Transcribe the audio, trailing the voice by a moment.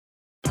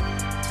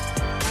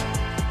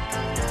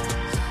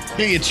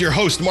Hey, it's your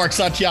host, Mark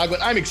Santiago,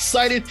 and I'm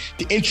excited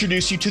to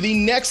introduce you to the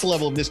next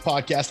level of this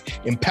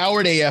podcast,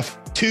 Empowered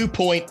AF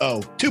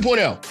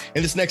 2.0.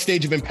 In this next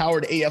stage of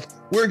Empowered AF,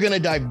 we're going to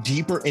dive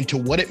deeper into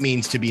what it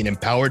means to be an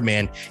empowered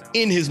man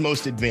in his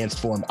most advanced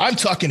form. I'm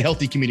talking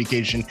healthy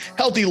communication,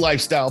 healthy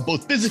lifestyle,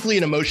 both physically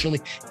and emotionally,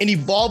 and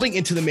evolving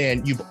into the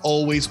man you've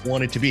always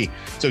wanted to be.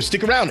 So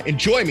stick around and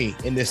join me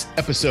in this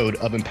episode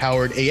of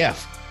Empowered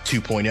AF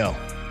 2.0.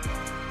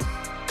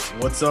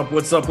 What's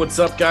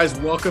up, guys?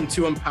 Welcome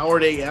to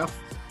Empowered AF.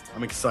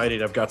 I'm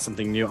excited. I've got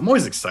something new. I'm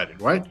always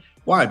excited, right?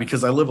 Why?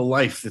 Because I live a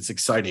life that's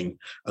exciting.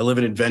 I live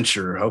an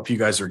adventure. I hope you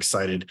guys are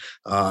excited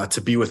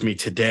to be with me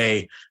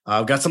today.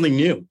 I've got something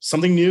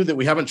new that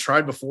we haven't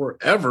tried before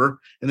ever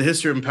in the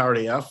history of Empowered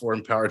AF or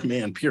Empowered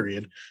Man,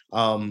 period.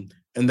 And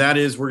that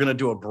is we're going to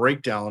do a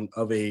breakdown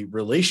of a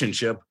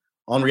relationship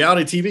on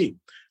reality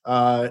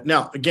TV.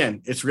 Now,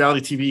 again, it's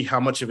reality TV. How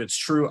much of it's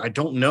true, I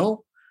don't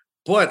know.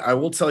 But I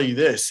will tell you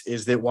this,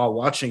 is that while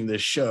watching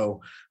this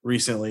show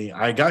recently,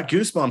 I got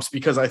goosebumps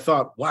because I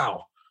thought,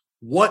 wow,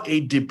 what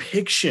a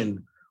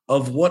depiction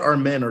of what our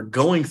men are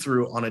going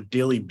through on a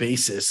daily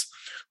basis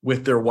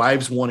with their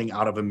wives wanting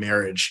out of a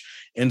marriage.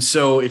 And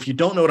so if you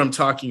don't know what I'm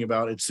talking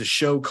about, it's a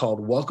show called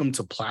Welcome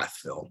to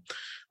Plathville.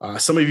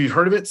 Some of you have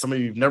heard of it. Some of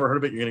you have never heard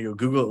of it. You're going to go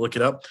Google it, look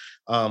it up.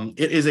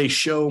 It is a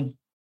show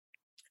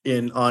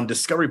on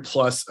Discovery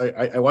Plus.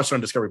 I watched it on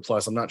Discovery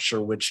Plus. I'm not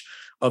sure which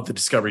of the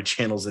Discovery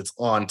channels it's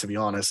on, to be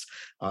honest.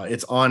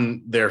 It's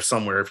on there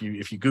somewhere.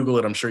 If you Google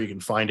it, I'm sure you can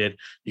find it.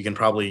 You can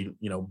probably,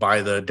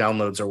 buy the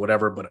downloads or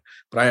whatever, but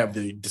I have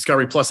the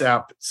Discovery Plus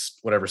app. It's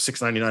whatever,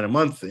 $6.99 a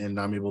month, and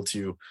I'm able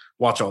to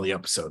watch all the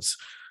episodes.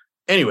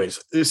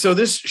 Anyways, so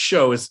this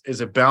show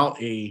is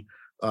about a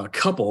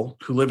couple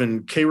who live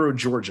in Cairo,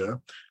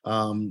 Georgia,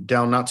 down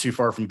not too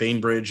far from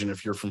Bainbridge. And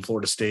if you're from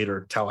Florida State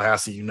or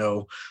Tallahassee,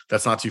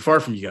 that's not too far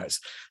from you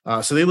guys.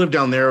 So they live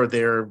down there.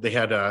 They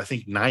had, I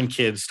think, 9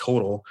 kids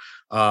total,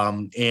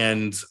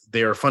 and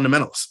they are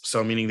fundamentalists.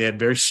 So meaning they had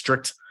very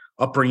strict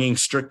upbringing,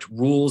 strict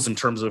rules in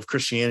terms of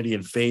Christianity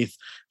and faith,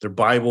 their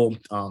Bible.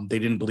 They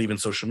didn't believe in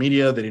social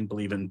media. They didn't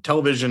believe in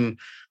television.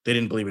 They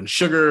didn't believe in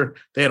sugar.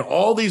 They had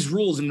all these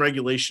rules and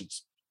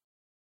regulations.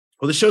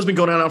 Well, the show's been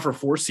going on now for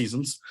 4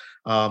 seasons.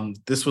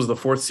 This was the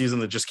 4th season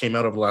that just came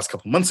out over the last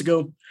couple months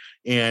ago.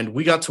 And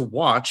we got to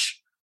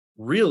watch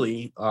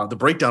really the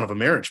breakdown of a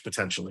marriage,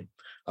 potentially.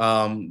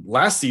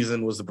 Last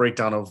season was the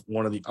breakdown of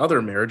one of the other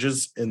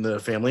marriages in the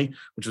family,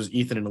 which was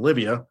Ethan and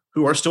Olivia,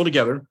 who are still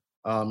together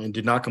and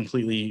did not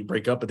completely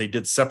break up, but they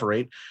did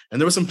separate.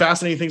 And there were some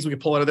fascinating things we could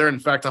pull out of there. In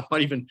fact,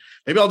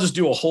 maybe I'll just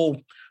do a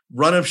whole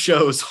run of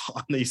shows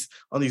on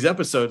these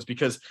episodes,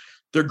 because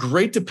they're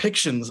great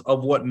depictions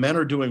of what men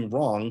are doing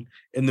wrong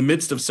in the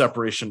midst of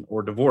separation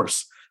or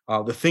divorce.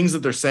 The things that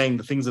they're saying,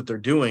 the things that they're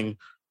doing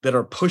that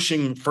are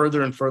pushing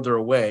further and further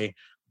away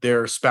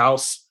their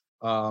spouse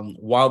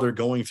while they're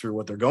going through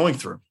what they're going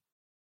through.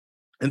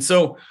 And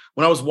so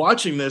when I was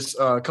watching this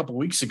a couple of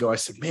weeks ago, I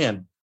said,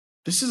 man,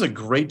 this is a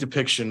great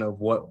depiction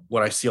of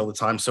what I see all the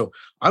time. So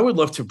I would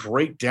love to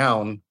break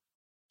down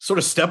sort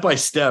of step by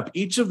step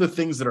each of the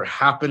things that are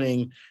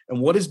happening and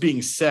what is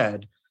being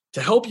said, to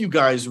help you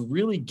guys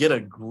really get a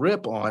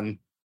grip on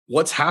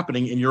what's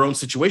happening in your own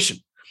situation.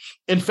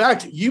 In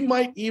fact, you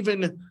might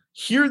even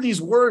hear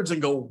these words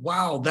and go,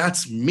 wow,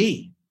 that's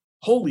me.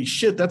 Holy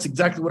shit, that's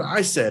exactly what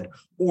I said.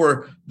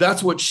 Or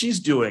that's what she's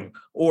doing,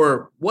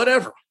 or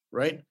whatever,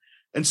 right?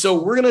 And so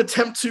we're going to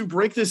attempt to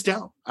break this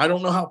down. I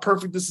don't know how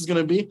perfect this is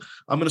going to be.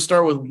 I'm going to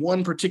start with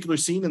one particular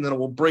scene, and then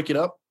we'll break it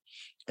up.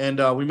 And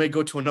we may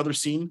go to another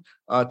scene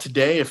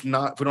today. If we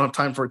don't have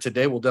time for it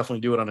today, we'll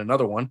definitely do it on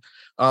another one.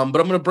 But I'm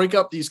going to break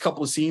up these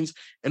couple of scenes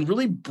and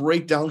really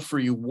break down for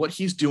you what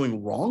he's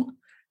doing wrong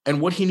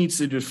and what he needs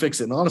to do to fix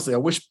it. And honestly, I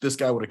wish this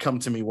guy would have come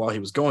to me while he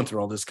was going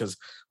through all this, because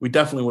we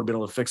definitely would have been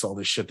able to fix all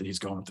this shit that he's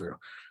going through.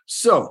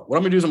 So what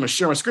I'm going to do is I'm going to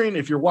share my screen.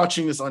 If you're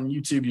watching this on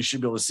YouTube, you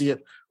should be able to see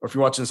it. Or if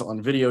you're watching this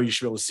on video, you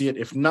should be able to see it.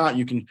 If not,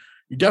 you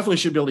definitely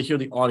should be able to hear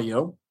the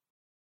audio.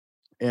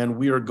 And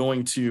we are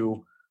going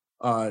to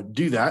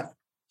do that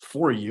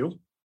for you.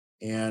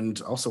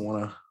 And also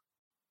want to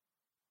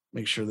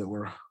make sure that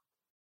we're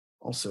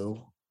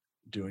also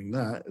doing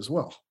that as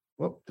well.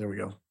 Well, there we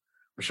go.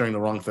 We're showing the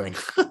wrong thing.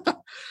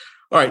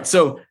 All right,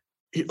 so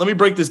let me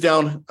break this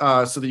down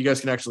so that you guys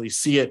can actually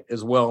see it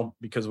as well,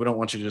 because we don't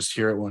want you to just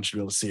hear it. We want you to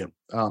be able to see it.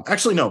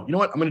 Actually, no, you know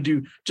what? I'm going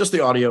to do just the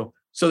audio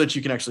so that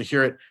you can actually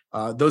hear it.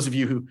 Those of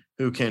you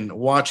who can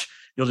watch,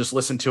 you'll just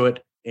listen to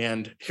it.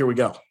 And here we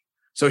go.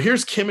 So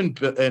here's Kim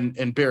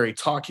and Barry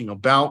talking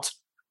about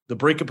the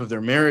breakup of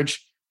their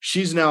marriage.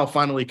 She's now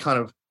finally kind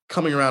of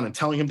coming around and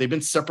telling him they've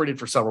been separated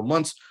for several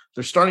months.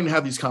 They're starting to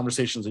have these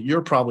conversations that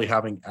you're probably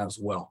having as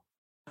well.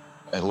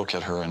 I look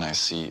at her and I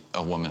see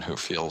a woman who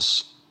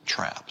feels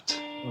trapped.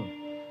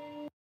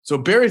 So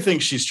Barry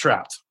thinks she's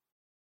trapped.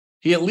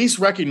 He at least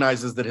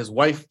recognizes that his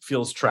wife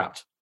feels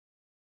trapped.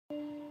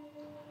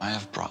 I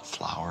have brought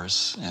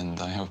flowers and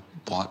I have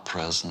bought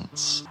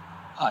presents.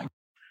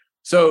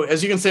 So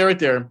as you can see right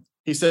there,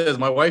 he says,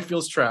 my wife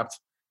feels trapped.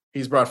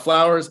 He's brought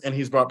flowers and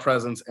he's brought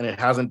presents, and it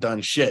hasn't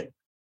done shit.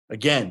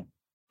 Again,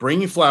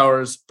 Bringing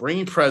flowers,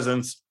 bringing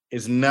presents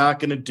is not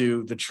going to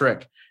do the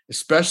trick,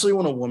 especially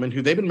when a woman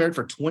who they've been married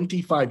for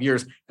 25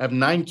 years, have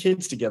 9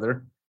 kids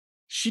together,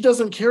 she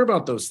doesn't care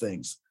about those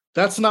things.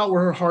 That's not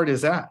where her heart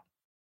is at.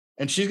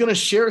 And she's going to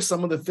share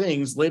some of the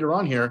things later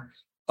on here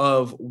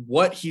of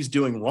what he's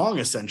doing wrong,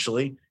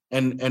 essentially,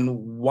 and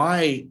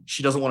why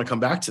she doesn't want to come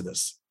back to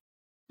this.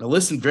 Now,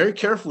 listen very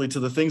carefully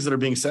to the things that are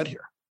being said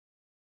here.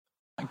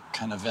 I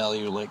kind of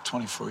value like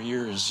 24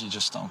 years. You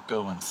just don't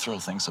go and throw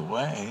things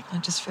away. I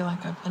just feel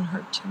like I've been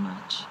hurt too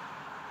much.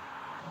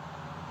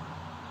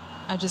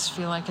 I just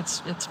feel like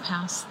it's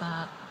past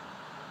that.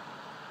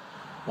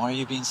 Why are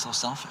you being so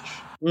selfish?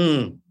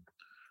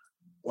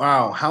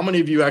 Wow. How many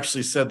of you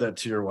actually said that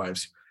to your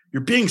wives?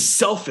 You're being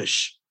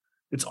selfish.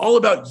 It's all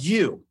about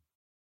you.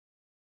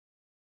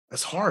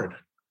 That's hard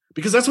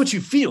because that's what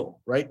you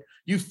feel, right?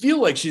 You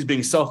feel like she's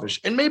being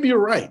selfish, and maybe you're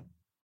right.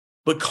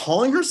 But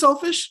calling her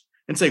selfish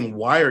and saying,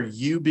 why are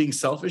you being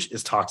selfish,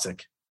 is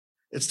toxic.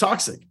 It's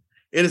toxic.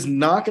 It is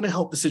not going to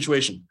help the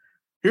situation.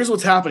 Here's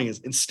what's happening is,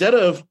 instead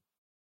of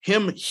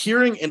him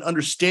hearing and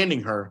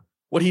understanding her,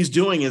 what he's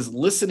doing is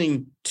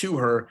listening to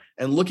her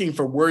and looking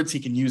for words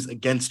he can use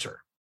against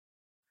her.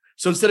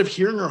 So instead of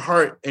hearing her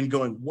heart and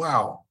going,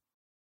 wow,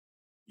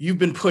 you've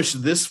been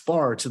pushed this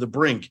far to the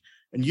brink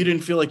and you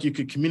didn't feel like you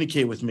could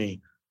communicate with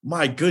me.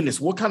 My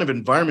goodness, what kind of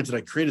environment did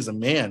I create as a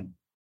man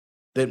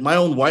that my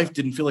own wife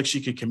didn't feel like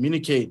she could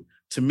communicate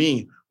to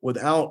me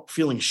without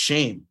feeling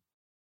shame,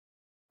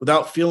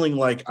 without feeling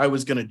like I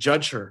was going to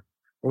judge her,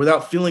 or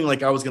without feeling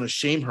like I was going to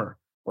shame her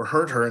or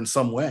hurt her in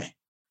some way,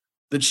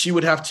 that she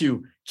would have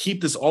to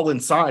keep this all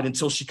inside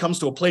until she comes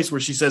to a place where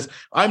she says,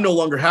 I'm no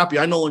longer happy.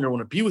 I no longer want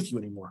to be with you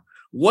anymore.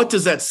 What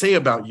does that say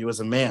about you as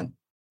a man?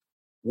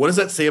 What does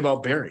that say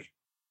about Barry?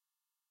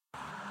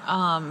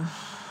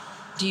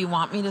 Do you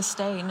want me to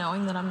stay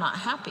knowing that I'm not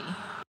happy?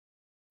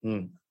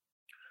 And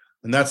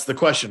that's the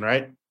question,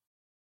 right?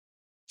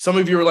 Some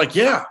of you are like,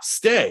 yeah,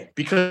 stay,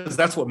 because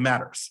that's what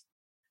matters.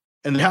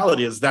 And the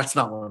reality is that's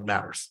not what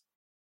matters.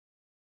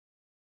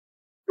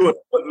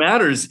 What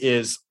matters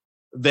is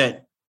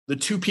that the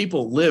two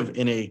people live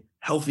in a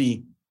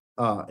healthy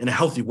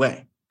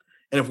way.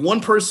 And if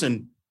one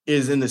person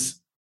is in this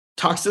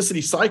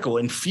toxicity cycle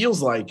and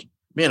feels like,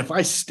 man, if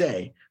I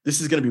stay, this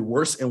is going to be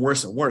worse and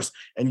worse and worse,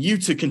 and you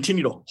to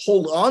continue to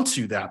hold on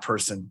to that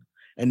person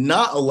and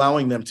not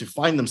allowing them to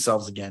find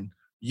themselves again,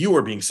 you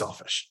are being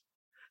selfish.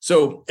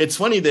 So it's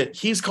funny that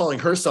he's calling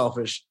her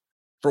selfish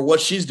for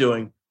what she's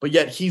doing, but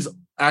yet he's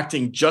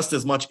acting just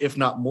as much, if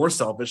not more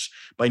selfish,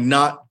 by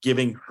not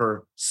giving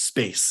her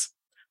space.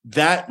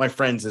 That, my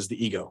friends, is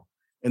the ego.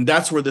 And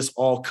that's where this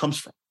all comes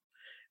from.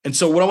 And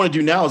so what I want to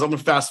do now is I'm going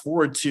to fast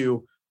forward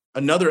to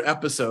another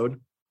episode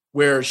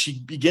where she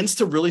begins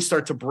to really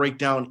start to break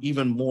down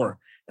even more.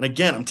 And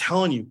again, I'm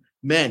telling you,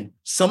 men,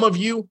 some of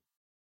you,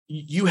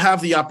 you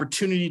have the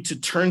opportunity to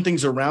turn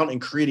things around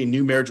and create a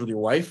new marriage with your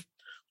wife.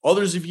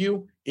 Others of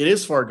you, it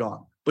is far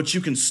gone, but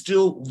you can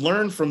still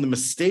learn from the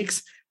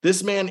mistakes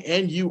this man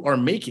and you are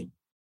making,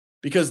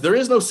 because there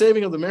is no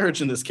saving of the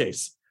marriage in this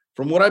case.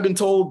 From what I've been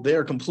told, they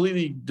are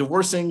completely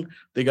divorcing.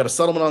 They got a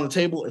settlement on the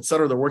table, et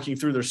cetera. They're working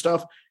through their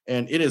stuff,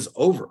 and it is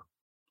over.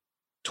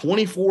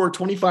 24,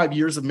 25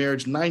 years of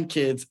marriage, 9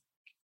 kids,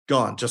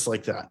 gone just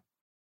like that.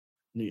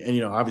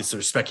 And, obviously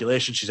there's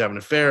speculation. She's having an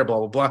affair, blah,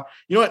 blah, blah.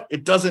 You know what?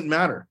 It doesn't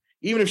matter.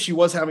 Even if she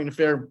was having an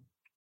affair,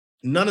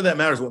 none of that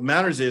matters. What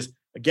matters is,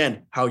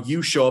 again, how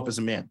you show up as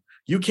a man.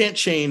 You can't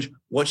change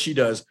what she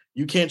does.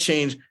 You can't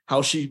change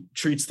how she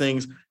treats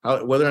things,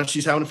 whether or not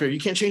she's having an affair. You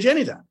can't change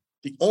any of that.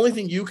 The only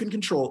thing you can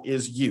control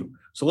is you.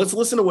 So let's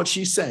listen to what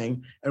she's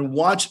saying and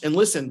watch and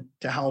listen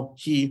to how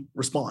he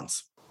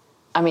responds.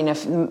 I mean,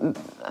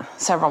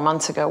 several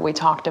months ago, we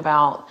talked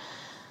about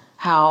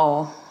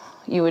how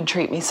you would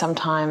treat me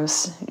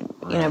sometimes,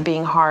 Right.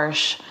 Being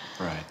harsh,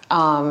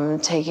 Right.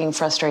 taking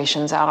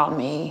frustrations out on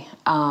me,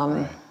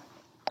 Right.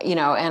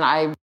 And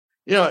I...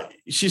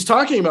 she's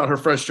talking about her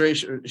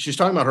frustration. She's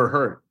talking about her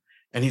hurt.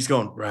 And he's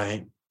going,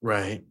 right,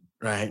 right,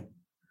 right.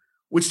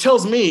 Which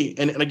tells me,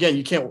 and again,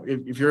 you can't,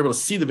 if you're able to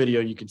see the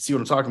video, you can see what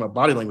I'm talking about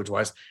body language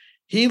wise.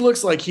 He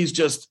looks like he's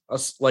just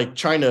like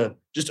trying to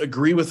just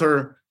agree with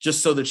her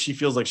just so that she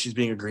feels like she's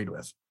being agreed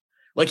with.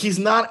 Like he's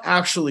not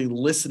actually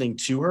listening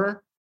to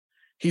her.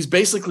 He's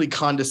basically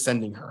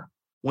condescending her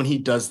when he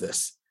does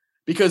this,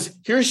 because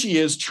here she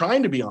is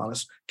trying to be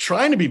honest,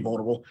 trying to be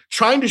vulnerable,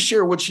 trying to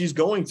share what she's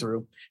going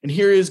through. And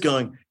here he is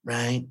going,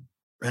 right,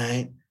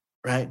 right,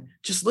 right.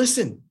 Just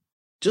listen.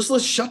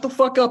 Let's shut the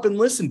fuck up and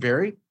listen,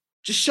 Barry.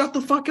 Just shut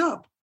the fuck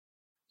up.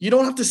 You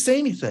don't have to say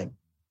anything.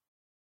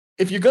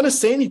 If you're going to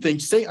say anything,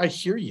 say, I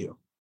hear you.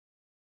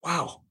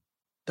 Wow.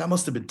 That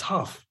must have been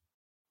tough.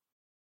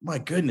 My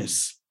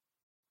goodness.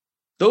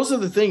 Those are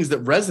the things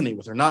that resonate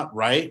with her, not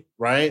right,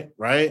 right,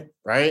 right,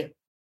 right.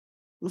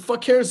 Who the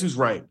fuck cares who's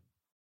right?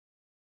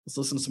 Let's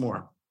listen to some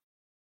more.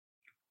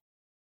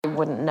 I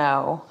wouldn't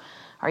know.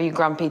 Are you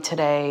grumpy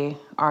today?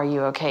 Are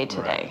you okay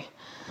today?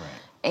 Right.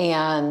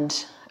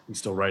 And He's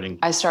still writing.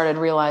 I started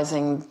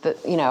realizing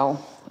that,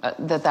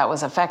 that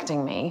was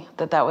affecting me,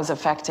 that was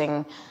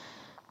affecting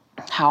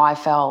how I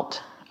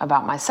felt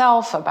about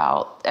myself,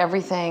 about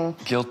everything.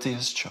 Guilty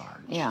as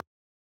charged. Yeah.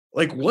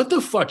 Like, what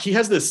the fuck? He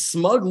has this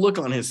smug look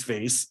on his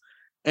face,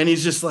 and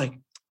he's just like,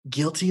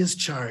 guilty as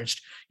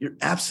charged. You're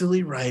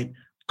absolutely right.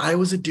 I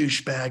was a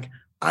douchebag.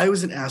 I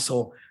was an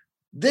asshole.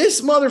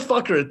 This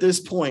motherfucker at this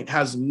point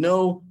has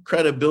no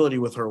credibility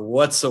with her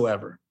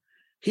whatsoever.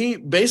 He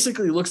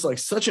basically looks like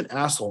such an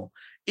asshole,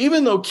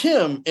 even though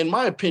Kim, in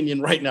my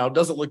opinion, right now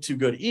doesn't look too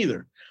good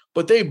either.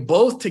 But they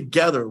both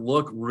together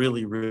look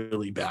really,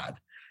 really bad.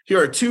 Here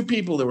are two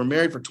people that were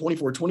married for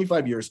 24,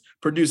 25 years,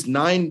 produced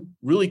 9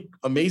 really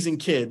amazing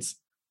kids.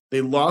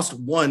 They lost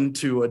one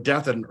to a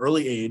death at an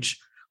early age.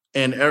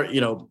 And,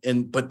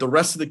 but the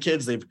rest of the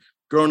kids, they've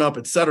grown up,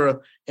 et cetera.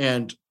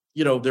 And,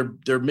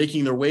 they're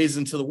making their ways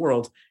into the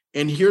world.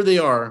 And here they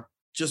are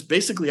just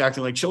basically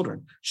acting like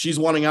children. She's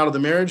wanting out of the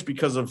marriage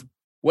because of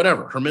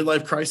whatever, her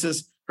midlife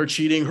crisis, her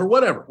cheating, her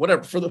whatever,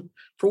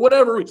 for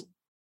whatever reason,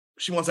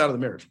 she wants out of the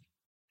marriage.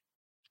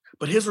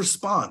 But his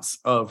response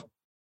of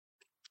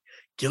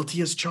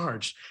guilty as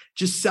charged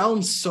just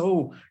sounds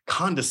so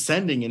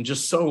condescending and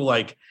just so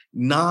like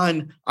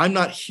I'm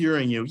not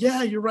hearing you.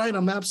 Yeah, you're right.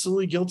 I'm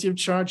absolutely guilty of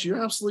charge.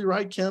 You're absolutely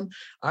right, Kim.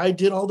 I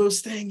did all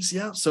those things.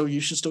 Yeah. So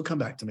you should still come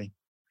back to me.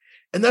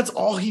 And that's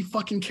all he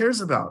fucking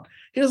cares about.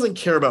 He doesn't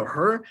care about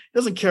her. He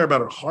doesn't care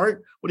about her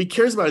heart. What he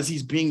cares about is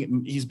he's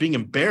being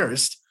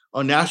embarrassed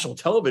on national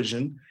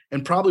television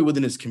and probably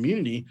within his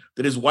community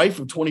that his wife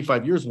of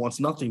 25 years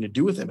wants nothing to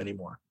do with him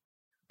anymore,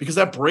 because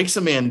that breaks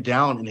a man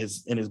down in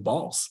his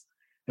balls.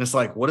 And it's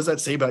like, what does that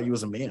say about you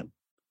as a man?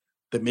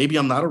 That maybe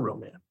I'm not a real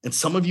man. And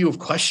some of you have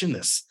questioned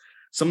this.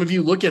 Some of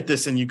you look at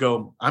this and you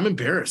go, I'm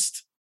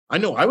embarrassed. I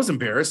know I was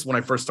embarrassed when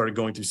I first started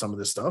going through some of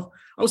this stuff.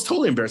 I was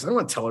totally embarrassed. I didn't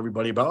want to tell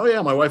everybody about, oh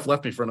yeah, my wife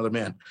left me for another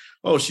man.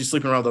 Oh, she's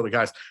sleeping around with other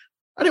guys.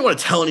 I didn't want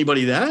to tell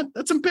anybody that.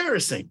 That's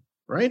embarrassing,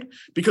 right?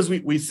 Because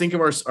we think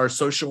of our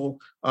social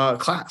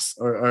class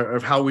or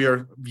of how we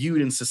are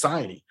viewed in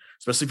society,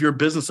 especially if you're a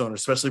business owner,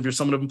 especially if you're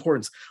someone of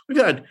importance. We've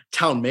had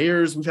town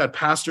mayors, we've had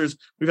pastors,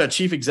 we've had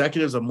chief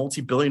executives of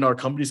multi-billion-dollar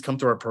companies come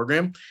through our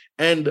program,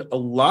 and a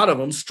lot of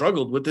them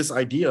struggled with this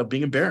idea of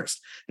being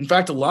embarrassed. In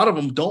fact, a lot of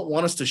them don't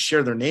want us to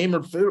share their name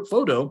or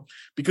photo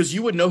because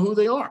you would know who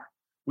they are.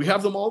 We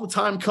have them all the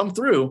time come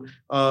through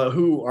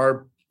who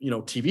are,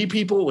 TV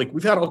people. Like,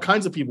 we've had all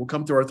kinds of people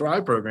come through our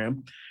Thrive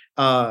program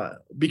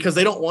because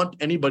they don't want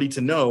anybody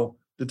to know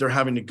that they're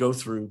having to go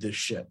through this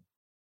shit.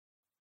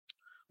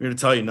 I'm going to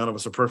tell you, none of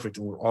us are perfect,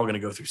 and we're all going to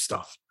go through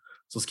stuff.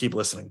 So let's keep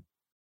listening.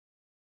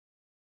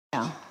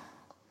 Yeah.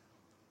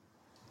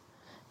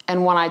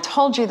 And when I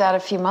told you that a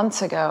few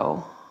months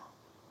ago,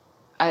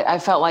 I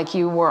felt like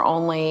you were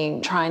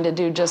only trying to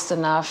do just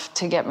enough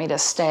to get me to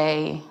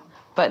stay,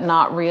 but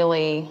not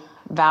really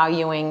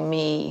valuing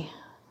me.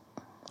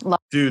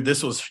 Dude,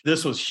 this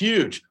was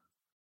huge.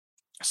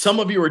 Some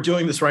of you are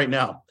doing this right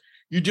now.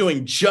 You're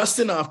doing just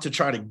enough to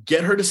try to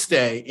get her to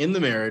stay in the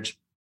marriage,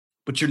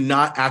 but you're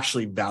not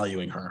actually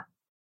valuing her.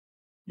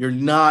 You're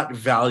not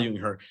valuing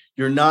her.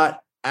 You're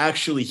not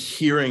actually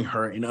hearing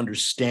her and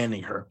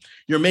understanding her.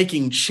 You're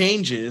making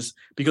changes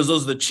because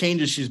those are the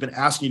changes she's been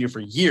asking you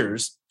for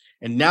years.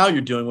 And now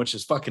you're doing, which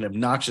is fucking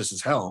obnoxious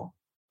as hell.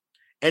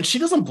 And she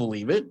doesn't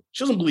believe it.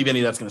 She doesn't believe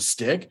any of that's going to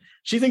stick.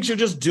 She thinks you're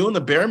just doing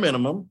the bare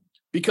minimum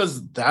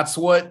because that's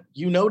what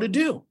you know to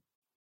do,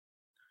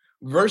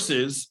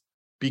 versus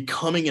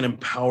becoming an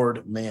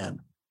empowered man.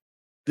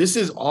 This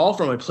is all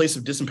from a place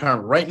of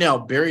disempowerment. Right now,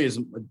 Barry is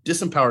a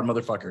disempowered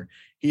motherfucker.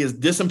 He is a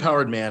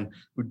disempowered man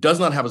who does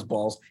not have his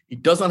balls. He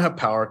does not have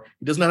power.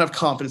 He does not have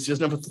confidence. He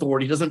doesn't have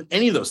authority. He doesn't have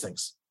any of those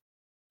things.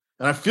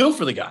 And I feel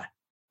for the guy.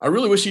 I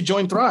really wish he'd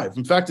join Thrive.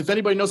 In fact, if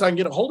anybody knows how I can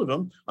get a hold of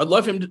him, I'd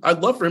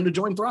love for him to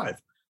join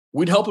Thrive.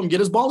 We'd help him get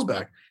his balls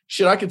back.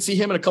 Shit, I could see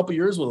him in a couple of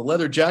years with a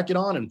leather jacket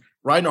on and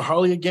riding a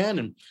Harley again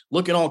and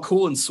looking all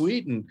cool and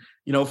sweet and,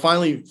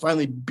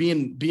 finally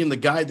being the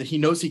guy that he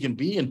knows he can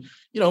be, and,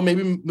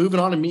 maybe moving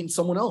on and meeting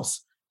someone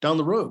else down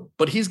the road.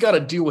 But he's got to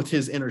deal with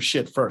his inner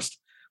shit first.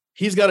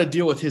 He's got to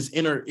deal with his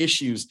inner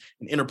issues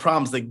and inner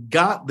problems that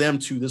got them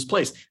to this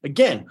place.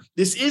 Again,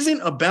 this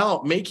isn't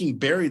about making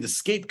Barry the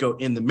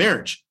scapegoat in the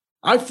marriage.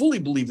 I fully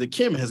believe that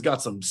Kim has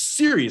got some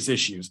serious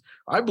issues.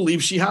 I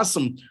believe she has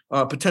some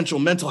potential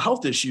mental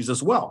health issues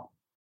as well.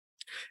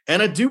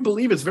 And I do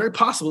believe it's very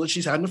possible that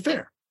she's had an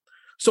affair.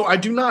 So I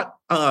do not,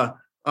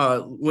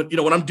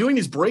 when I'm doing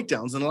these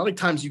breakdowns, and a lot of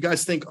times you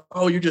guys think,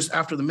 oh, you're just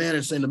after the man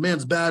and saying the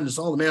man's bad and it's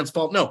all the man's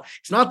fault. No,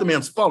 it's not the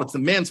man's fault. It's the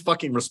man's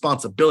fucking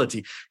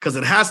responsibility, because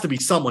it has to be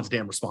someone's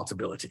damn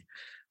responsibility,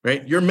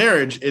 right? Your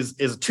marriage is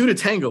a two to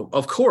tango,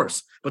 of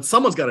course, but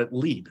someone's got to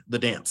lead the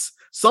dance.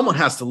 Someone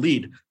has to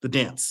lead the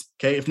dance.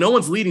 Okay. If no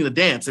one's leading the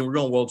dance and we're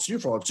going, well, it's your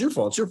fault, it's your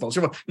fault, it's your fault, it's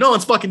your fault. No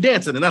one's fucking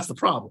dancing. And that's the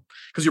problem,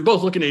 because you're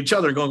both looking at each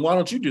other and going, why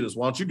don't you do this?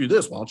 Why don't you do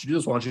this? Why don't you do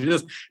this? Why don't you do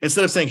this?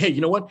 Instead of saying, hey, you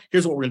know what?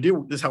 Here's what we're going to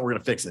do. This is how we're going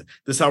to fix it.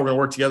 This is how we're going to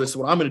work together. So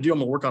what I'm going to do, I'm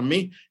going to work on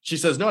me. She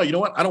says, no, you know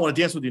what? I don't want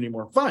to dance with you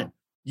anymore. Fine.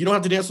 You don't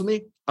have to dance with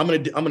me. I'm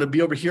gonna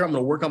be over here. I'm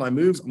gonna work on my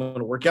moves. I'm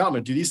gonna work out. I'm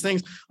gonna do these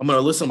things. I'm gonna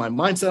listen to my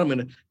mindset. I'm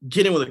gonna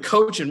get in with a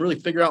coach and really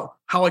figure out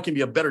how I can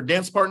be a better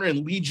dance partner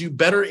and lead you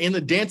better in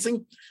the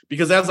dancing.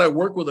 Because as I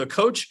work with a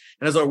coach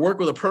and as I work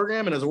with a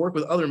program and as I work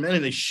with other men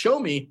and they show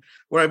me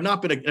where I've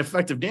not been an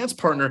effective dance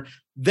partner,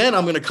 then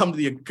I'm gonna come to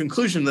the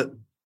conclusion that,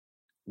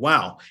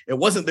 wow, it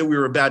wasn't that we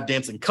were a bad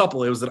dancing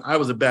couple. It was that I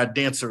was a bad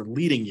dancer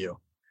leading you.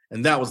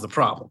 And that was the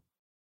problem.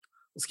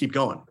 Let's keep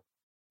going.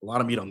 A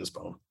lot of meat on this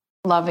bone.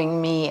 Loving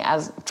me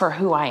as for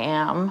who I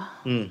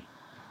am.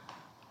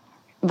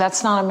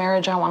 That's not a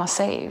marriage I want to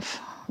save.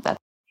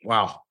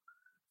 Wow.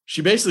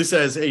 She basically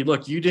says, hey,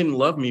 look, you didn't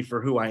love me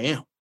for who I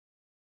am.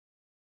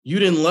 You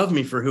didn't love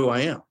me for who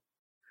I am.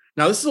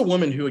 Now, this is a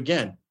woman who,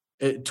 again,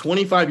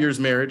 25 years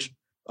marriage,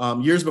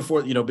 years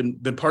before,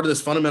 been part of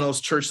this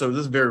fundamentalist church. So this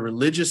is a very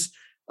religious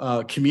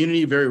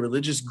community, very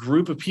religious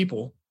group of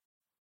people.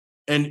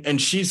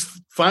 And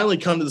she's finally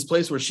come to this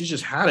place where she's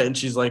just had it. And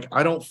she's like,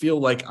 I don't feel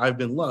like I've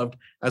been loved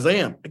as I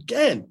am.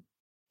 Again,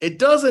 it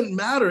doesn't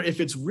matter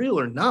if it's real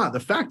or not. The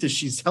fact is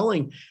she's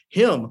telling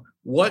him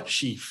what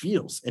she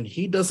feels, and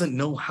he doesn't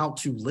know how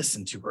to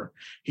listen to her.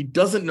 He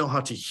doesn't know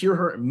how to hear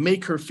her and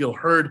make her feel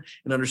heard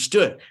and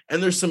understood.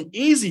 And there's some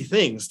easy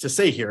things to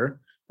say here.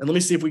 And let me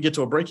see if we get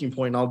to a breaking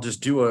point, and I'll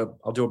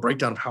do a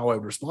breakdown of how I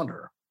would respond to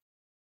her.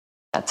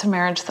 That's a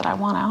marriage that I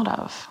want out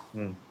of.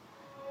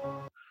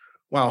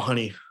 Wow,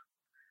 honey.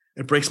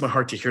 It breaks my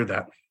heart to hear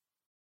that.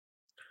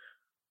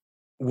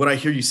 What I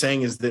hear you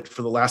saying is that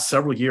for the last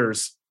several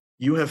years,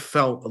 you have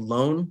felt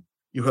alone.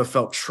 You have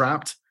felt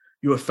trapped.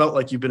 You have felt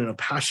like you've been in a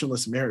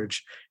passionless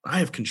marriage. I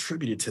have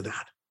contributed to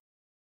that.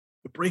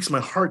 It breaks my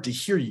heart to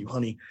hear you,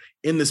 honey,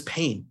 in this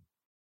pain.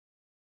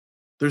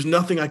 There's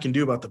nothing I can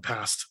do about the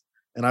past,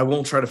 and I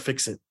won't try to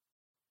fix it.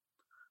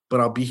 But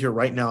I'll be here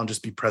right now and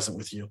just be present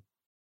with you.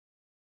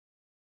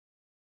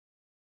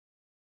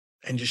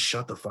 And just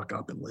shut the fuck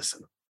up and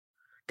listen.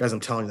 Guys, I'm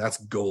telling you, that's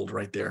gold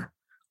right there.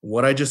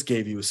 What I just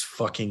gave you is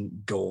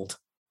fucking gold.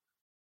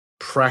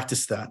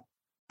 Practice that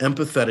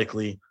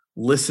empathetically,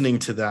 listening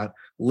to that,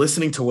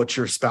 listening to what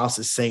your spouse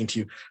is saying to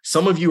you.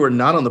 Some of you are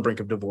not on the brink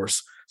of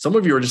divorce. Some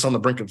of you are just on the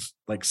brink of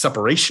like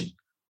separation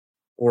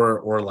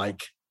or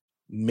like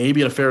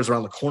maybe an affair is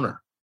around the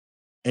corner.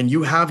 And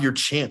you have your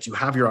chance, you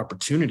have your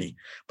opportunity.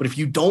 But if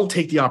you don't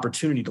take the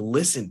opportunity to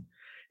listen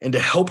and to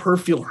help her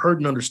feel heard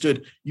and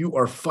understood, you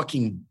are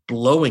fucking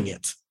blowing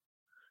it.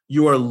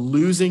 You are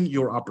losing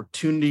your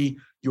opportunity,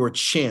 your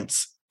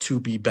chance to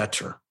be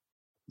better.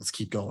 Let's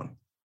keep going.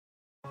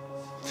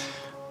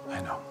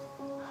 I know.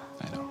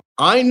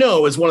 I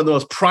know is one of the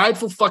most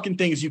prideful fucking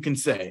things you can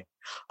say.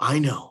 I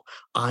know.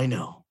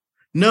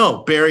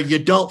 No, Barry, you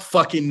don't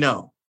fucking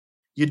know.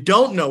 You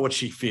don't know what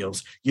she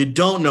feels. You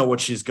don't know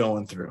what she's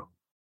going through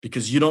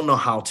because you don't know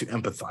how to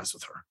empathize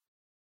with her.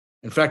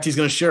 In fact, he's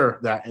going to share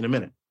that in a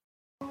minute.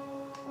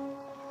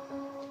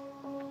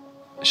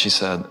 She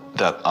said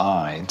that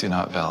I do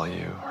not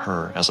value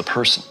her as a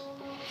person.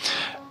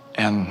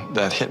 And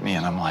that hit me,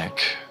 and I'm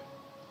like,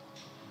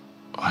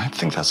 I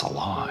think that's a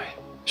lie.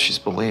 She's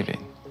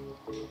believing.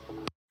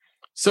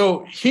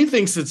 So he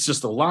thinks it's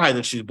just a lie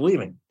that she's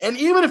believing. And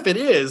even if it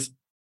is,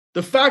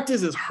 the fact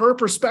is her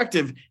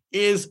perspective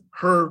is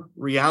her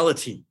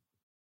reality.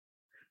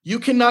 You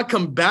cannot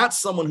combat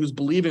someone who's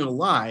believing a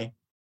lie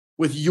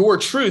with your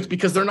truth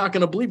because they're not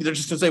going to believe you. They're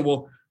just going to say,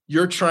 well,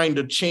 you're trying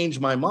to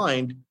change my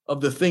mind of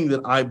the thing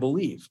that I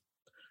believe.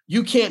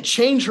 You can't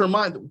change her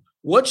mind.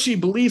 What she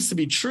believes to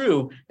be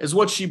true is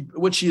what she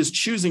is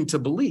choosing to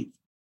believe.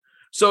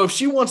 So if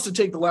she wants to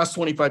take the last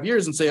 25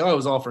 years and say, oh, it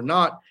was all for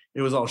naught,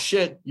 it was all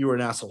shit, you were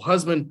an asshole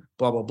husband,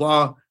 blah, blah,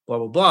 blah, blah,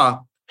 blah, blah.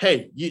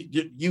 Hey,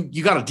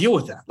 you got to deal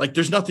with that. Like,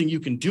 there's nothing you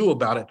can do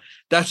about it.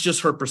 That's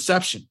just her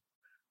perception.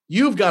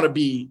 You've got to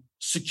be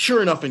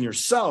secure enough in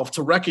yourself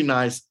to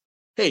recognize,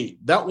 hey,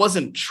 that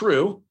wasn't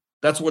true.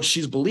 That's what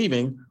she's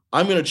believing.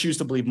 I'm going to choose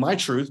to believe my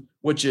truth,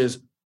 which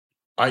is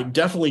I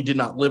definitely did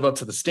not live up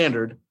to the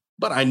standard,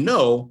 but I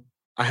know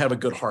I have a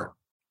good heart.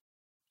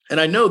 And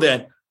I know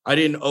that I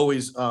didn't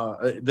always,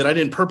 that I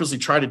didn't purposely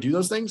try to do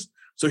those things.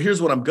 So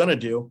here's what I'm going to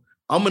do.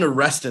 I'm going to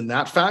rest in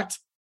that fact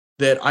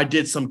that I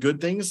did some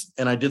good things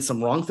and I did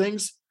some wrong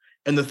things.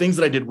 And the things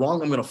that I did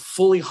wrong, I'm going to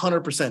fully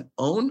 100%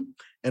 own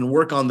and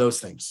work on those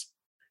things.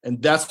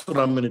 And that's what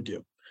I'm going to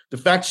do. The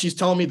fact she's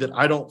telling me that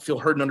I don't feel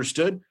heard and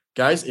understood,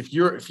 guys, if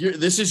you're,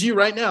 this is you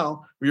right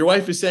now, where your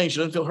wife is saying she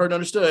doesn't feel heard and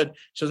understood,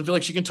 she doesn't feel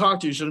like she can talk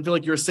to you, she doesn't feel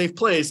like you're a safe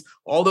place,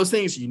 all those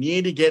things you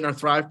need to get in our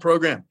Thrive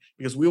program,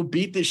 because we'll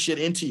beat this shit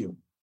into you.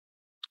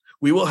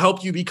 We will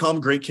help you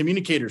become great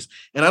communicators.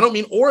 And I don't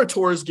mean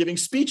orators giving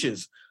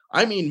speeches.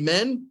 I mean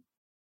men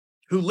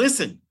who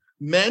listen,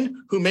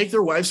 men who make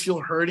their wives feel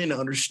heard and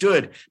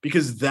understood,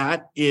 because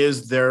that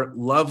is their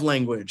love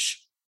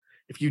language.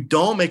 If you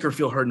don't make her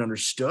feel heard and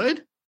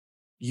understood,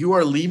 you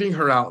are leaving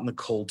her out in the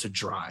cold to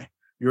dry.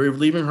 You're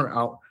leaving her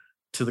out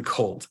to the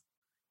cold.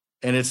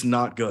 And it's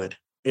not good.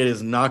 It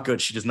is not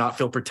good. She does not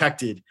feel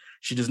protected.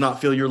 She does not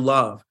feel your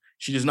love.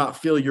 She does not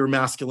feel your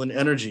masculine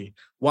energy.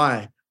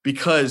 Why?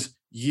 Because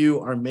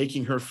you are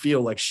making her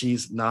feel like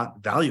she's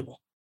not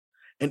valuable.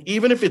 And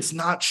even if it's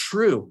not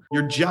true,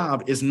 your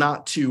job is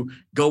not to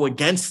go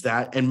against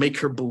that and make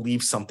her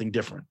believe something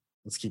different.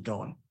 Let's keep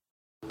going.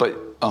 But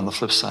on the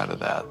flip side of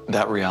that,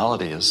 that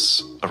reality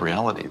is a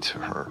reality to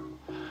her.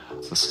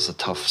 This is a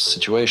tough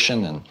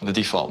situation, and the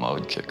default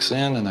mode kicks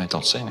in, and I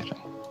don't say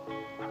anything.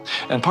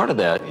 And part of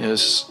that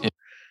is...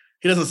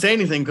 He doesn't say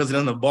anything because he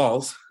doesn't have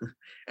balls,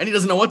 and he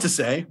doesn't know what to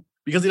say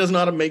because he doesn't know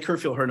how to make her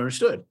feel heard and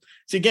understood.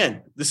 See,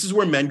 again, this is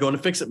where men go into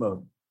fix-it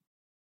mode.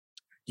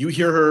 You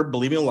hear her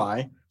believing a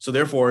lie, so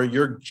therefore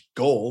your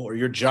goal or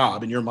your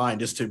job in your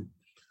mind is to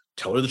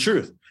tell her the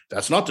truth.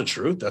 That's not the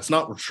truth. That's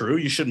not true.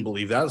 You shouldn't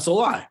believe that. It's a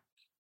lie.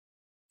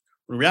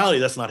 In reality,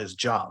 that's not his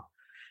job.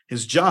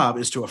 His job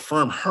is to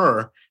affirm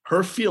her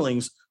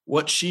feelings,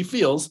 what she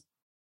feels,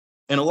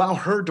 and allow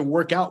her to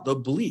work out the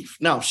belief.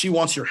 Now, if she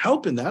wants your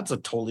help in that, it's a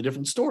totally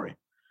different story.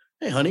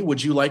 Hey, honey,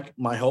 would you like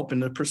my help in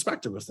the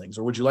perspective of things?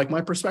 Or would you like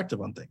my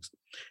perspective on things?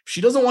 If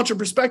she doesn't want your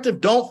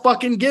perspective, don't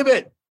fucking give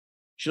it.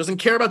 She doesn't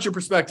care about your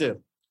perspective,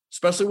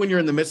 especially when you're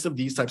in the midst of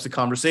these types of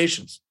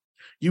conversations.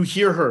 You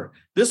hear her.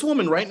 This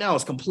woman right now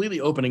is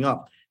completely opening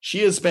up.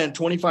 She has spent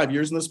 25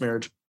 years in this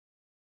marriage.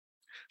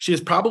 She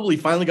has probably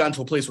finally gotten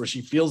to a place where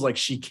she feels like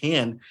she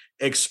can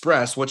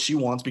express what she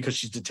wants because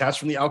she's detached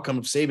from the outcome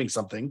of saving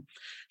something.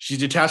 She's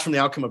detached from the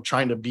outcome of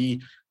trying to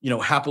be,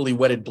 happily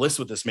wedded bliss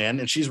with this man,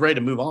 and she's ready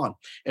to move on.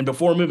 And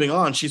before moving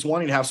on, she's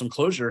wanting to have some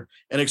closure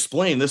and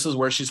explain this is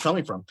where she's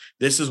coming from.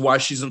 This is why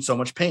she's in so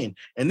much pain.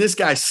 And this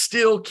guy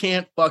still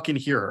can't fucking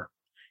hear her.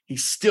 He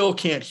still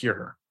can't hear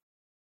her.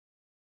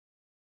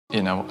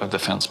 A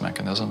defense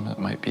mechanism. It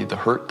might be the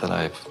hurt that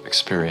I've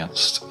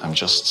experienced.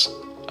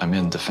 I'm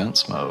in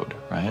defense mode,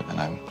 right? And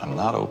I'm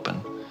not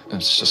open.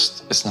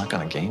 It's not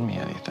going to gain me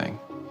anything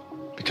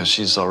because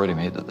she's already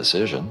made the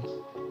decision.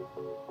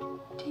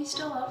 Do you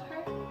still love her?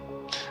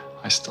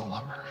 I still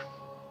love her.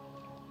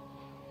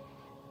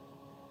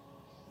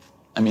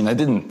 I mean, I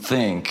didn't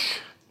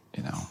think,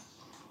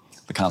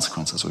 the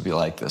consequences would be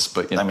like this,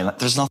 but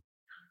there's nothing.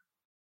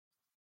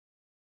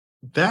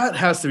 That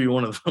has to be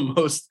one of the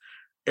most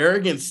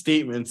arrogant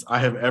statements I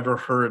have ever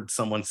heard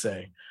someone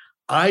say.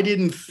 I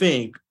didn't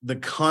think the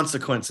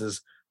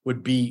consequences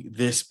would be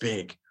this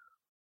big.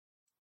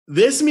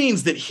 This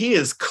means that he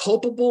is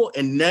culpable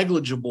and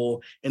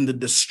negligible in the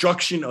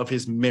destruction of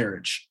his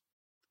marriage.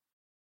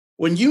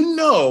 When you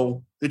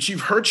know that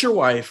you've hurt your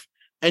wife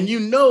and you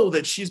know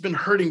that she's been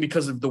hurting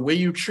because of the way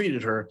you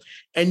treated her,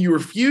 and you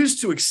refuse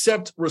to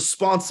accept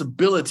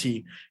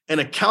responsibility and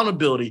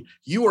accountability,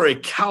 you are a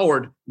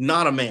coward,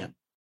 not a man.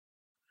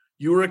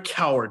 You are a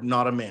coward,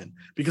 not a man,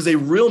 because a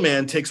real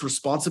man takes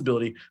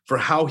responsibility for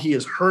how he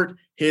has hurt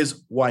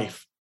his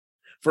wife,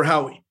 for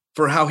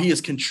how he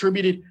has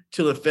contributed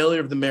to the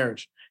failure of the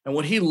marriage. And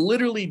what he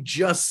literally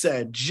just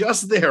said,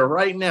 just there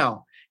right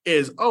now,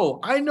 is, oh,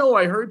 I know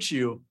I hurt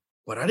you,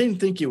 but I didn't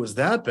think it was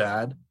that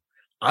bad.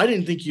 I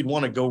didn't think you'd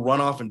want to go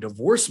run off and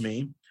divorce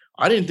me.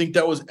 I didn't think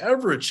that was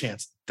ever a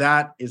chance.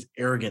 That is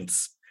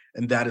arrogance,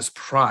 and that is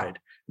pride.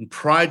 And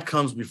pride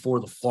comes before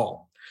the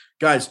fall.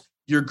 Guys,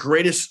 your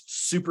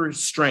greatest super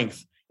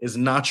strength is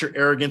not your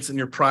arrogance and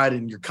your pride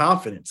and your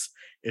confidence.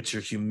 It's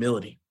your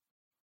humility.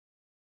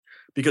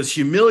 Because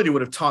humility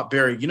would have taught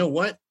Barry, you know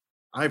what?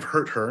 I've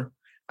hurt her.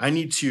 I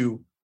need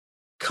to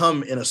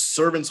come in a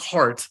servant's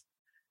heart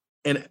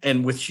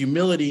and with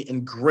humility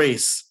and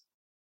grace,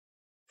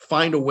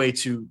 find a way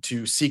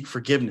to seek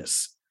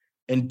forgiveness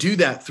and do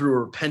that through a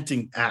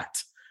repenting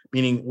act,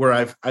 meaning where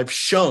I've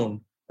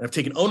shown, I've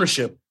taken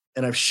ownership,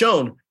 and I've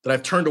shown that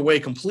I've turned away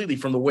completely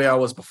from the way I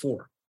was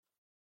before.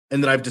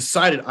 And that I've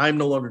decided I'm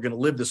no longer going to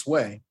live this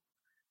way.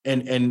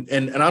 And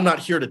I'm not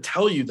here to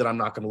tell you that I'm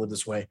not going to live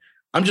this way.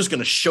 I'm just going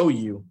to show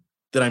you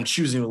that I'm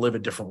choosing to live a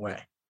different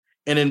way.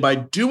 And then by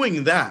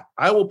doing that,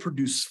 I will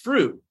produce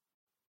fruit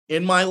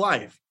in my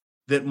life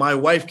that my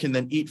wife can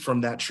then eat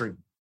from that tree.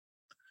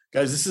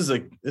 Guys, this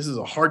is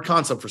a hard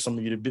concept for some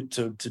of you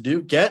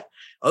to get.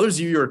 Others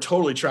of you are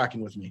totally tracking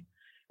with me.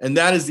 And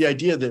that is the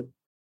idea that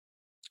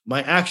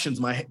my actions,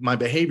 my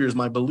behaviors,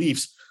 my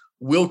beliefs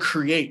will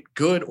create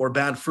good or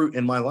bad fruit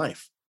in my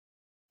life.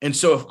 And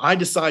so if I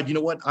decide, you know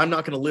what, I'm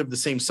not going to live the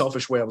same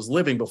selfish way I was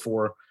living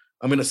before,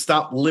 I'm going to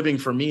stop living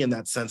for me in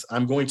that sense.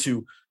 I'm going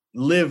to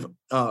live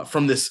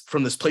from this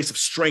place of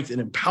strength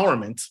and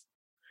empowerment.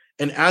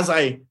 And as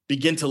I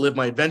begin to live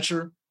my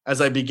adventure, as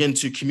I begin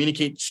to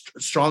communicate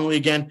strongly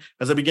again,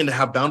 as I begin to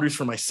have boundaries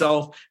for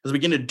myself, as I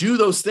begin to do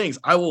those things,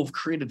 I will have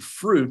created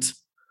fruit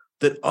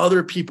that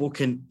other people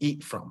can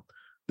eat from.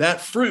 That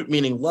fruit,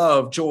 meaning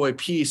love, joy,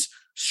 peace,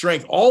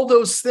 strength, all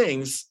those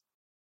things.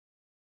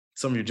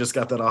 Some of you just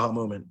got that aha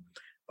moment.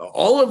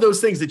 All of those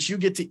things that you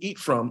get to eat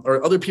from,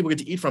 or other people get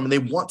to eat from, and they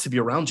want to be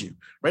around you.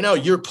 Right now,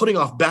 you're putting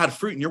off bad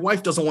fruit, and your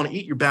wife doesn't want to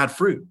eat your bad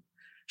fruit.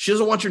 She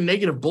doesn't want your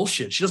negative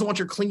bullshit. She doesn't want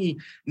your clingy,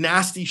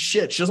 nasty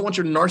shit. She doesn't want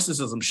your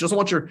narcissism. She doesn't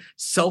want your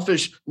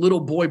selfish little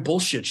boy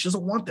bullshit. She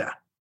doesn't want that.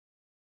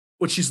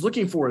 What she's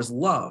looking for is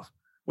love.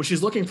 What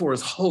she's looking for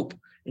is hope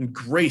and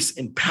grace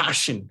and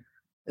passion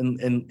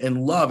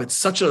and love. It's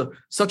such a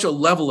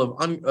level of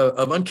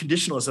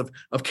unconditionalness,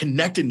 of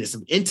connectedness,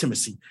 of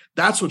intimacy.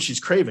 That's what she's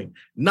craving,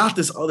 not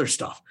this other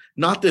stuff,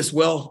 not this,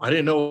 well, I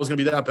didn't know it was going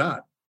to be that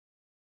bad.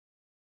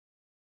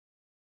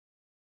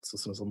 Let's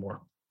listen to some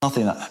more.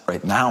 Nothing that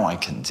right now I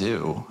can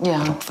do,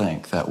 Yeah. I don't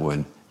think, that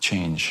would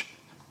change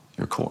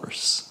your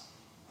course.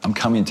 I'm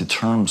coming to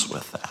terms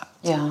with that.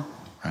 Yeah.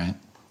 Right?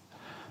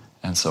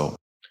 And so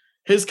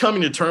his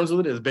coming to terms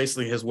with it is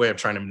basically his way of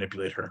trying to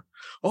manipulate her.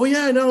 Oh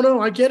yeah,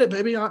 no, I get it,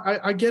 baby.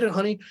 I get it,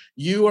 honey.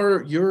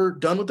 You're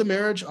done with the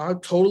marriage. I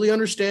totally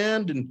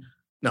understand. And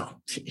no,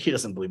 he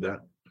doesn't believe that.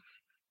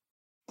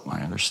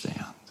 I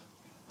understand.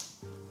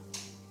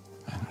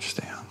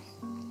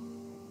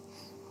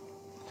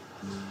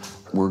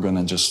 We're going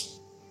to just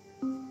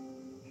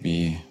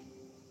be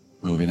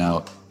moving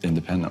out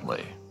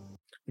independently.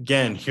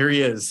 Again, here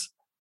he is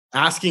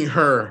asking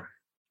her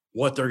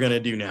what they're going to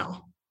do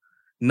now.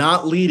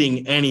 Not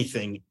leading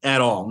anything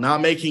at all,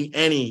 not making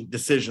any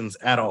decisions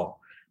at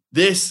all.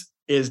 This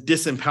is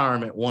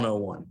disempowerment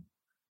 101.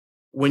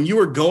 When you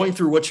are going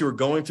through what you were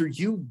going through,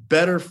 you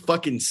better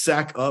fucking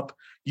sack up.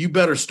 You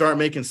better start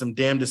making some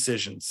damn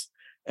decisions.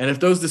 And if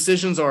those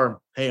decisions are,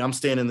 hey, I'm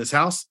staying in this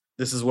house,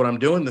 this is what I'm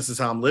doing, this is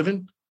how I'm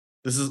living,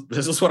 this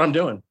is what I'm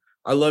doing.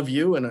 I love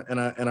you and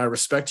I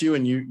respect you,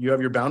 and you have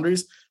your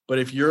boundaries. But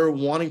if you're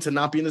wanting to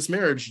not be in this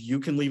marriage, you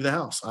can leave the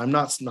house. I'm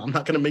not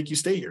going to make you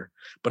stay here,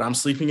 but I'm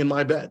sleeping in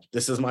my bed.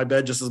 This is my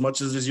bed just as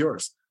much as it is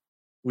yours.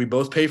 We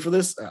both pay for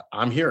this.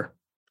 I'm here.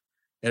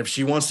 And if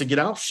she wants to get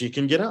out, she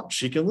can get out.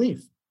 She can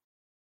leave.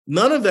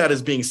 None of that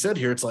is being said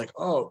here. It's like,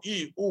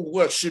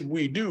 what should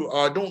we do?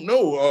 I don't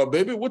know,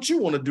 baby. What you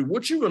want to do?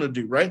 What you going to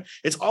do? Right?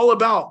 It's all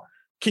about,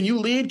 can you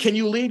lead? Can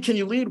you lead? Can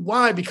you lead?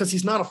 Why? Because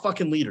he's not a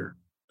fucking leader.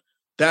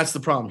 That's the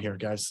problem here,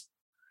 guys.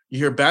 You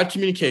hear bad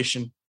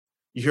communication,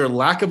 you hear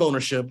lack of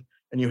ownership,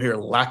 and you hear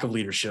lack of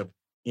leadership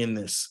in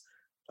this.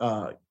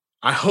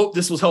 I hope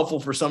this was helpful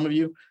for some of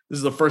you. This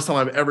is the first time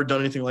I've ever done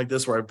anything like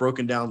this, where I've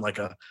broken down like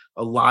a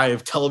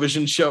live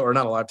television show, or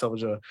not a live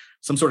television,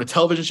 some sort of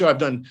television show. I've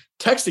done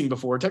texting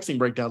before, texting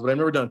breakdowns, but I've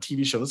never done a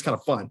TV show. This is kind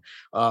of fun.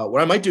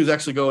 What I might do is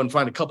actually go and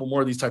find a couple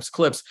more of these types of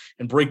clips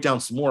and break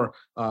down some more.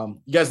 You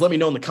guys let me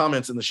know in the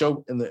comments, in the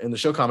show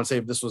comments, say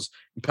if this was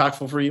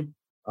impactful for you.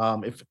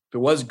 If it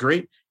was,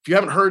 great. If you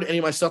haven't heard any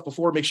of my stuff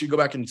before, make sure you go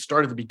back and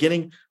start at the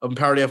beginning of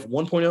Empowered AF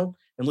 1.0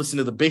 and listen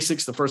to the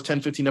basics. The first 10,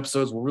 15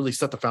 episodes will really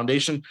set the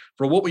foundation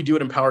for what we do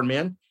at Empowered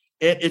Man.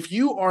 And if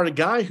you are a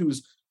guy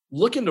who's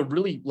looking to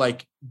really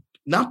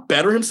not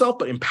better himself,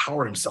 but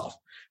empower himself,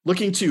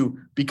 looking to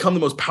become the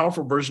most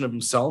powerful version of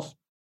himself,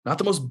 not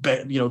the most,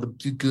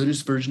 the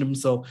goodest version of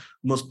himself,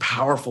 the most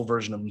powerful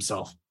version of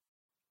himself.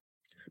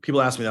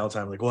 People ask me that all the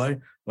time, like, why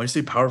do you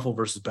say powerful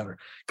versus better?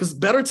 Because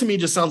better to me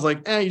just sounds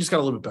like, you just got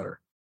a little bit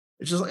better.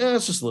 It's just like,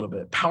 it's just a little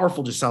bit.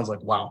 Powerful just sounds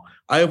like, wow,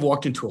 I have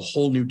walked into a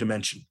whole new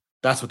dimension.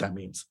 That's what that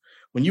means.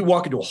 When you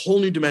walk into a whole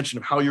new dimension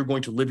of how you're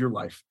going to live your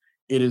life,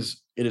 it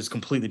is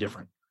completely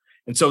different.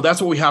 And so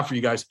that's what we have for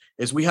you guys,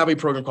 is we have a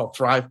program called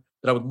Thrive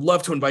that I would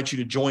love to invite you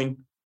to join.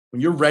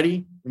 When you're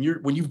ready, when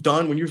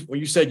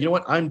you said, you know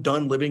what, I'm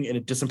done living in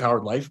a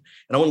disempowered life,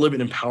 and I want to live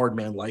an empowered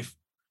man life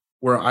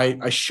where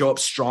I show up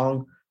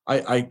strong.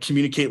 I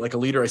communicate like a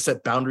leader. I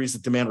set boundaries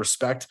that demand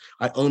respect.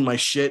 I own my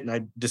shit, and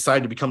I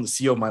decide to become the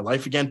CEO of my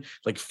life again.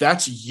 Like, if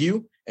that's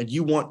you and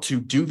you want to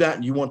do that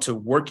and you want to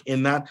work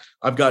in that,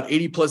 I've got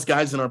 80 plus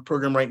guys in our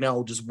program right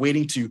now just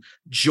waiting to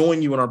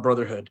join you in our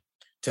brotherhood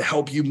to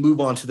help you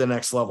move on to the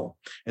next level.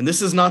 And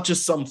this is not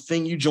just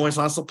something you join. It's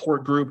not a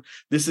support group.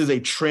 This is a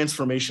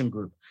transformation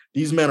group.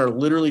 These men are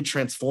literally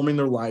transforming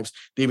their lives.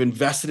 They've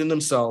invested in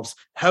themselves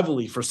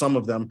heavily for some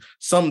of them.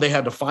 Some they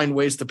had to find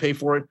ways to pay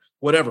for it,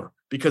 whatever,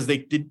 because they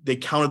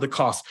counted the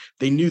cost.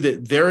 They knew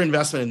that their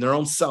investment in their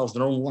own selves,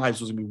 their own lives,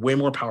 was going to be way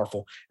more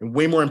powerful and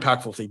way more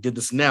impactful if they did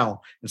this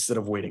now instead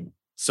of waiting.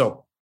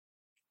 So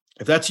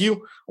if that's you, I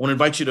want to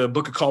invite you to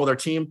book a call with our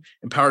team,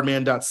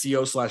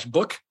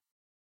 empoweredman.co/book,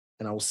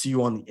 and I will see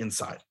you on the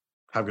inside.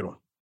 Have a good one.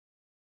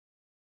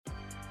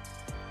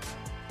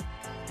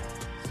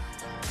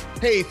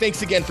 Hey,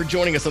 thanks again for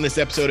joining us on this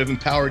episode of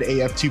Empowered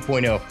AF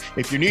 2.0.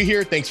 If you're new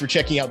here, thanks for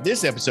checking out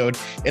this episode.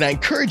 And I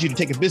encourage you to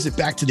take a visit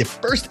back to the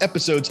first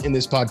episodes in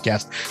this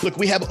podcast. Look,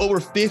 we have over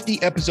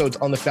 50 episodes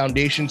on the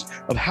foundations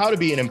of how to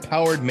be an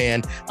empowered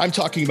man. I'm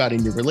talking about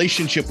in your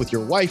relationship with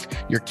your wife,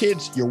 your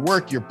kids, your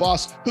work, your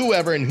boss,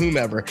 whoever and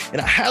whomever.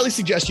 And I highly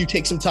suggest you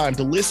take some time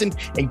to listen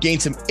and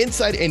gain some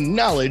insight and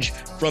knowledge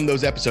from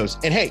those episodes.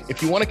 And hey,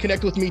 if you want to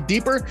connect with me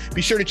deeper,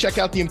 be sure to check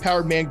out the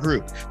Empowered Man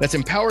group. That's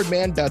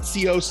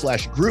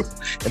empoweredman.co/group.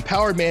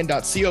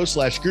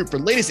 empoweredman.co/group for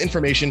latest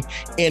information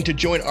and to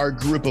join our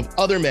group of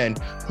other men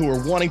who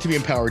are wanting to be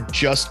empowered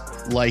just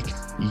like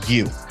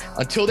you.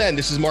 Until then,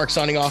 this is Mark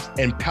signing off,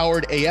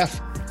 Empowered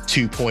AF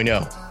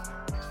 2.0.